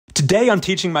Today, I'm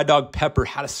teaching my dog Pepper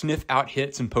how to sniff out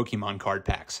hits in Pokemon card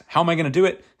packs. How am I going to do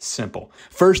it? Simple.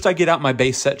 First, I get out my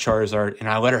base set Charizard and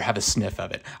I let her have a sniff of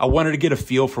it. I want her to get a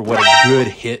feel for what a good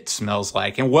hit smells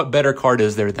like. And what better card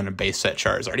is there than a base set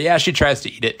Charizard? Yeah, she tries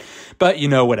to eat it, but you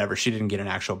know, whatever. She didn't get an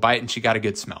actual bite and she got a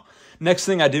good smell. Next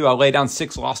thing I do, I lay down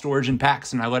 6 Lost Origin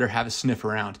packs and I let her have a sniff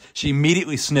around. She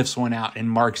immediately sniffs one out and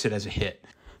marks it as a hit.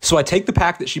 So I take the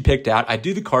pack that she picked out, I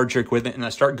do the card trick with it, and I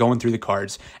start going through the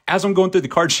cards. As I'm going through the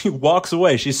cards, she walks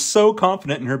away. She's so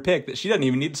confident in her pick that she doesn't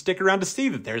even need to stick around to see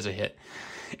that there's a hit.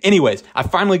 Anyways, I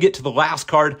finally get to the last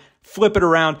card, flip it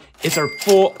around. It's our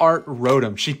full art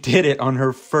Rotom. She did it on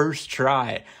her first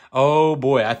try. Oh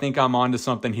boy, I think I'm onto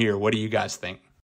something here. What do you guys think?